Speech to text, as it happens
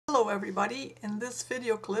Hello everybody, in this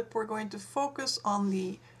video clip we're going to focus on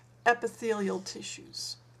the epithelial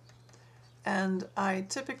tissues, and I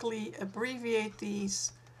typically abbreviate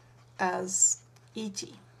these as ET.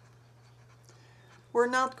 We're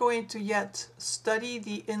not going to yet study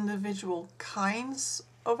the individual kinds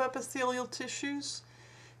of epithelial tissues.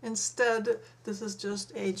 Instead, this is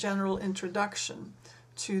just a general introduction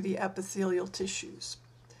to the epithelial tissues.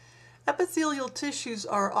 Epithelial tissues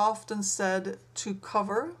are often said to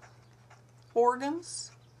cover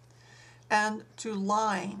organs and to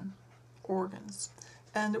line organs.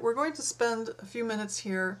 And we're going to spend a few minutes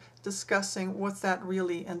here discussing what that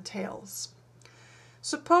really entails.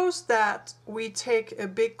 Suppose that we take a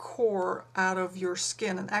big core out of your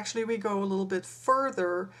skin, and actually we go a little bit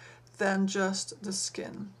further than just the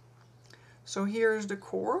skin. So here's the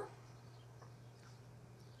core.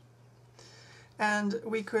 And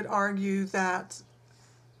we could argue that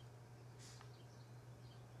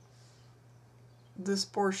this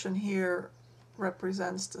portion here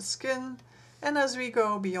represents the skin, and as we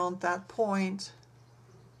go beyond that point,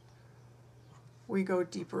 we go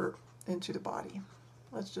deeper into the body.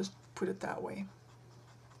 Let's just put it that way.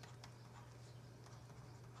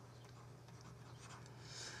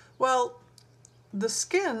 Well, the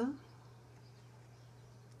skin,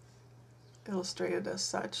 illustrated as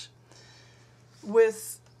such,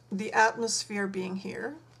 with the atmosphere being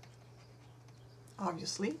here,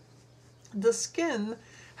 obviously, the skin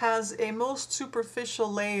has a most superficial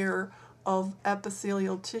layer of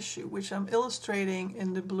epithelial tissue, which I'm illustrating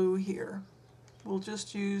in the blue here. We'll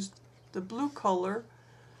just use the blue color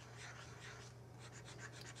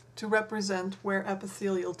to represent where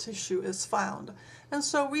epithelial tissue is found. And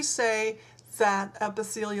so we say that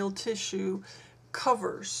epithelial tissue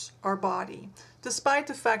covers our body, despite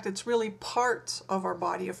the fact it's really part of our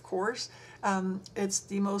body, of course. It's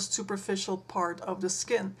the most superficial part of the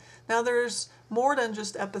skin. Now there's more than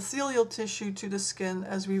just epithelial tissue to the skin,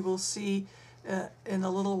 as we will see in a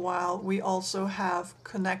little while. We also have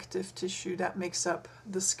connective tissue that makes up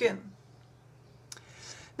the skin.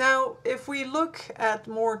 Now, if we look at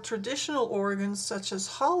more traditional organs, such as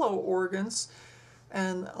hollow organs,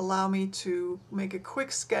 and allow me to make a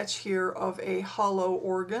quick sketch here of a hollow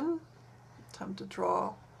organ. Time to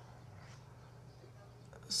draw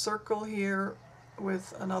a circle here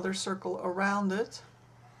with another circle around it.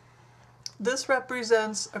 This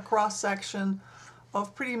represents a cross-section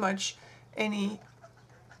of pretty much any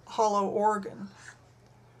hollow organ.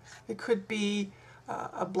 It could be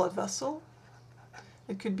a blood vessel.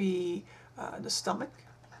 It could be the stomach,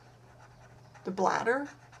 the bladder,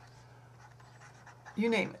 you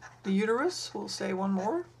name it. The uterus, we'll say one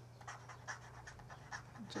more,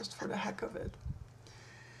 just for the heck of it.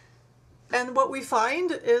 And what we find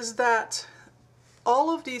is that all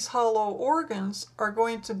of these hollow organs are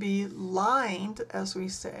going to be lined, as we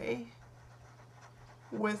say,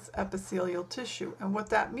 with epithelial tissue. And what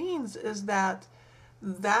that means is that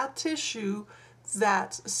that tissue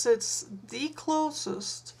that sits the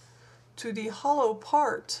closest to the hollow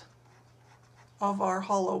part of our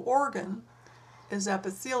hollow organ is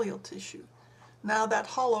epithelial tissue. Now that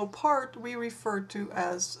hollow part we refer to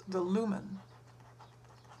as the lumen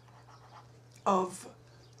of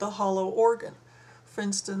the hollow organ. For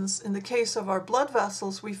instance, in the case of our blood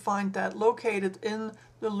vessels, we find that located in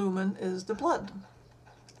the lumen is the blood.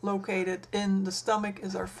 Located in the stomach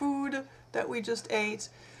is our food that we just ate.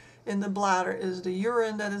 In the bladder is the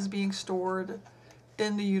urine that is being stored.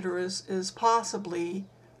 In the uterus is possibly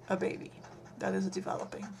a baby that is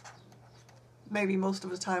developing. Maybe most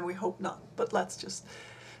of the time, we hope not, but let's just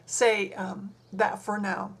say that for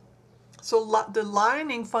now. So the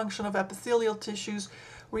lining function of epithelial tissues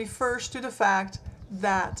refers to the fact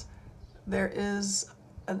that there is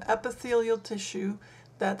an epithelial tissue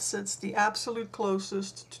that sits the absolute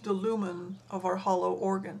closest to the lumen of our hollow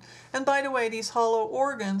organ. And by the way, these hollow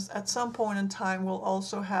organs at some point in time will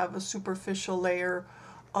also have a superficial layer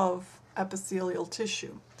of epithelial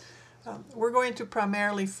tissue. We're going to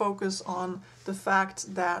primarily focus on the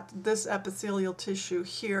fact that this epithelial tissue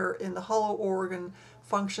here in the hollow organ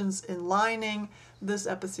functions in lining. This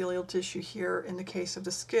epithelial tissue here, in the case of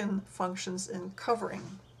the skin, functions in covering.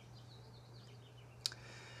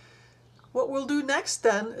 What we'll do next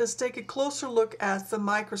then is take a closer look at the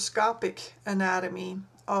microscopic anatomy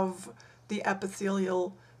of the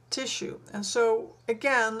epithelial tissue. And so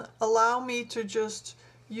again, allow me to just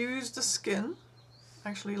use the skin.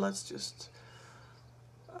 Actually, let's just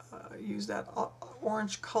use that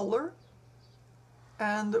orange color.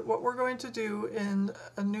 And what we're going to do in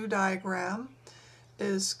a new diagram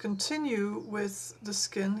is continue with the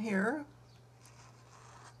skin here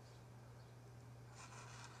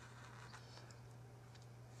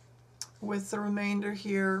with the remainder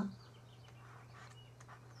here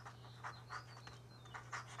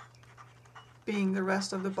being the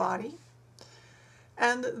rest of the body.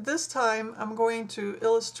 And this time I'm going to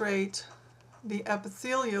illustrate the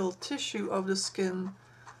epithelial tissue of the skin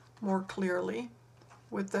more clearly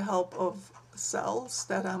with the help of cells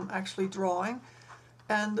that I'm actually drawing.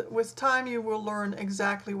 And with time you will learn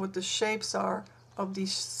exactly what the shapes are of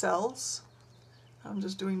these cells. I'm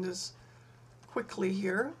just doing this quickly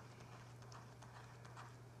here.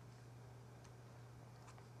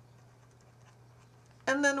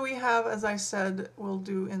 And then we have, as I said, we'll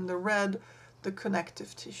do in the red, the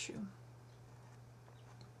connective tissue.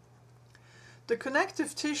 The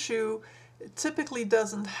connective tissue typically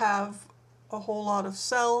doesn't have a whole lot of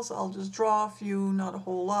cells. I'll just draw a few, not a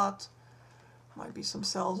whole lot. Might be some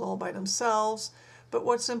cells all by themselves. But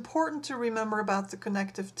what's important to remember about the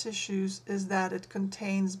connective tissues is that it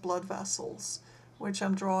contains blood vessels, which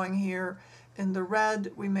I'm drawing here in the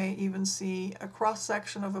red. We may even see a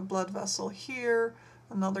cross-section of a blood vessel here,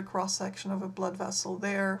 another cross-section of a blood vessel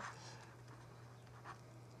there.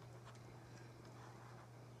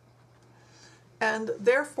 And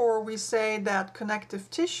therefore we say that connective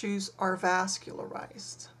tissues are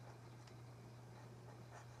vascularized.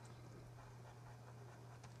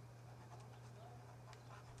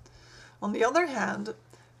 On the other hand,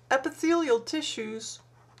 epithelial tissues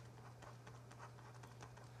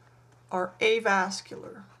are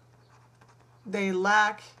avascular. They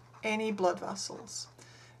lack any blood vessels.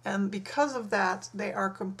 And because of that, they are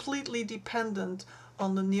completely dependent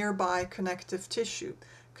on the nearby connective tissue.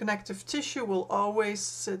 Connective tissue will always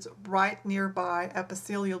sit right nearby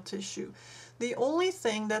epithelial tissue. The only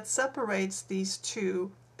thing that separates these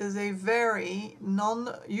two is a very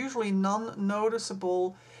usually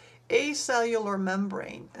non-noticeable acellular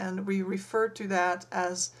membrane, and we refer to that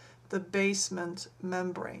as the basement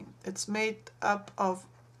membrane. It's made up of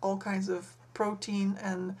all kinds of protein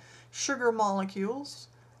and sugar molecules,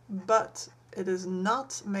 but it is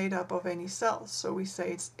not made up of any cells, so we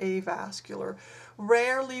say it's avascular.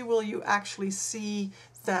 Rarely will you actually see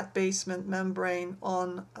that basement membrane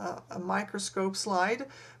on a microscope slide,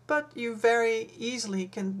 but you very easily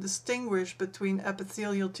can distinguish between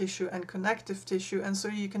epithelial tissue and connective tissue, and so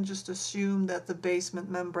you can just assume that the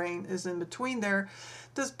basement membrane is in between there.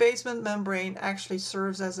 This basement membrane actually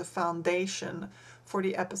serves as a foundation for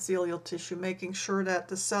the epithelial tissue, making sure that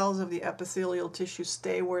the cells of the epithelial tissue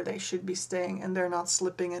stay where they should be staying and they're not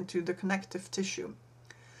slipping into the connective tissue.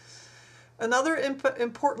 Another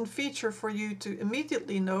important feature for you to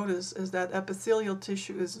immediately notice is that epithelial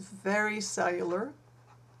tissue is very cellular.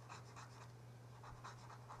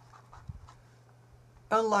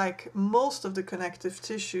 Unlike most of the connective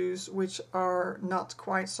tissues, which are not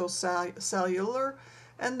quite so cellular.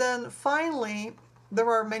 And then finally, there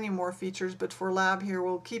are many more features, but for lab here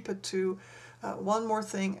we'll keep it to one more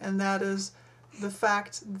thing, and that is the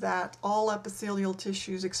fact that all epithelial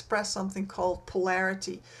tissues express something called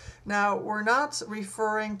polarity. Now, we're not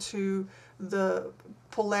referring to the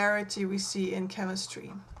polarity we see in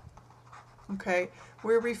chemistry. Okay,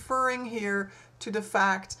 we're referring here to the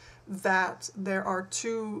fact that there are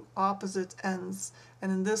two opposite ends, and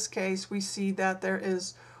in this case we see that there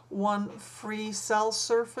is one free cell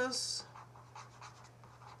surface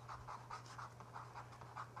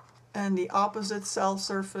and the opposite cell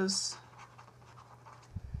surface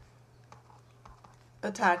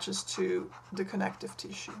attaches to the connective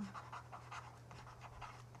tissue.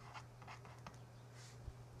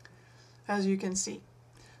 As you can see.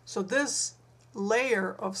 So this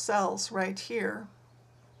layer of cells right here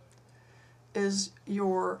is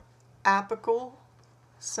your apical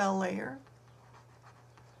cell layer.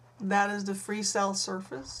 That is the free cell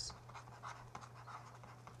surface.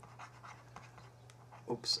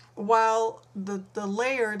 While the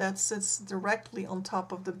layer that sits directly on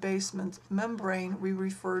top of the basement membrane we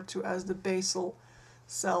refer to as the basal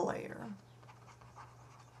cell layer.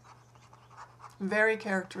 Very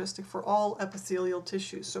characteristic for all epithelial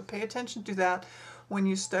tissues, so pay attention to that when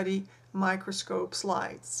you study microscope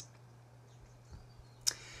slides.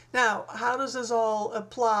 Now, how does this all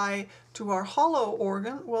apply to our hollow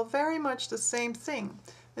organ? Well, very much the same thing.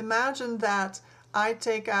 Imagine that I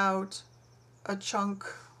take out a chunk,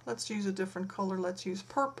 let's use a different color, let's use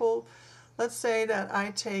purple. Let's say that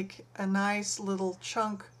I take a nice little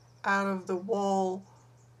chunk out of the wall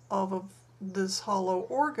of this hollow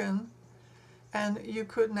organ, and you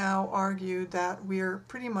could now argue that we're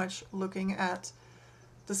pretty much looking at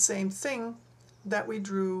the same thing that we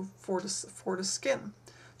drew for the skin.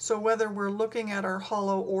 So whether we're looking at our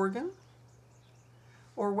hollow organ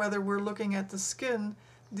or whether we're looking at the skin,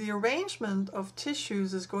 the arrangement of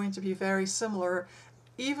tissues is going to be very similar.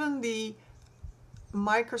 Even the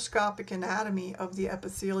microscopic anatomy of the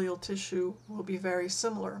epithelial tissue will be very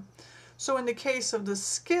similar. So in the case of the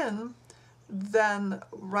skin, then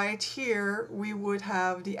right here we would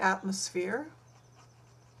have the atmosphere.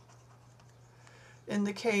 In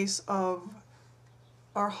the case of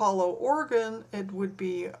our hollow organ, it would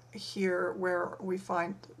be here where we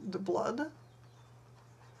find the blood,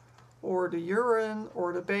 or the urine,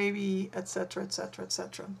 or the baby, etc., etc.,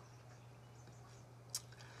 etc.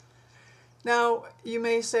 Now, you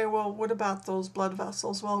may say, well, what about those blood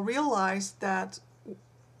vessels? Well, realize that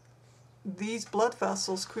these blood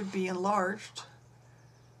vessels could be enlarged.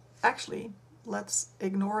 Actually, let's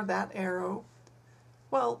ignore that arrow.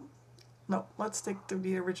 Well, no, let's stick to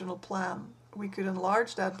the original plan. We could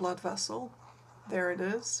enlarge that blood vessel. There it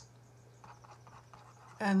is.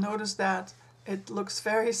 And notice that it looks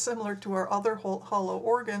very similar to our other hollow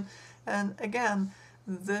organ. And again,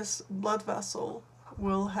 this blood vessel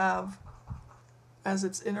will have as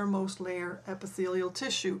its innermost layer epithelial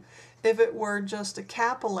tissue. If it were just a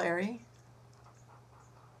capillary,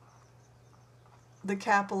 the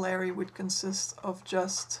capillary would consist of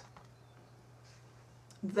just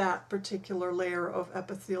that particular layer of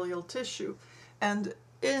epithelial tissue. And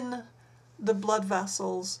in the blood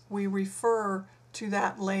vessels, we refer to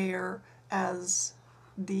that layer as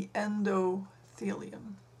the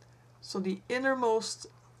endothelium. So the innermost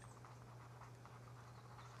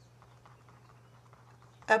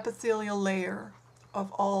epithelial layer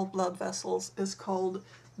of all blood vessels is called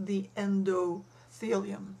the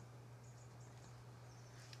endothelium.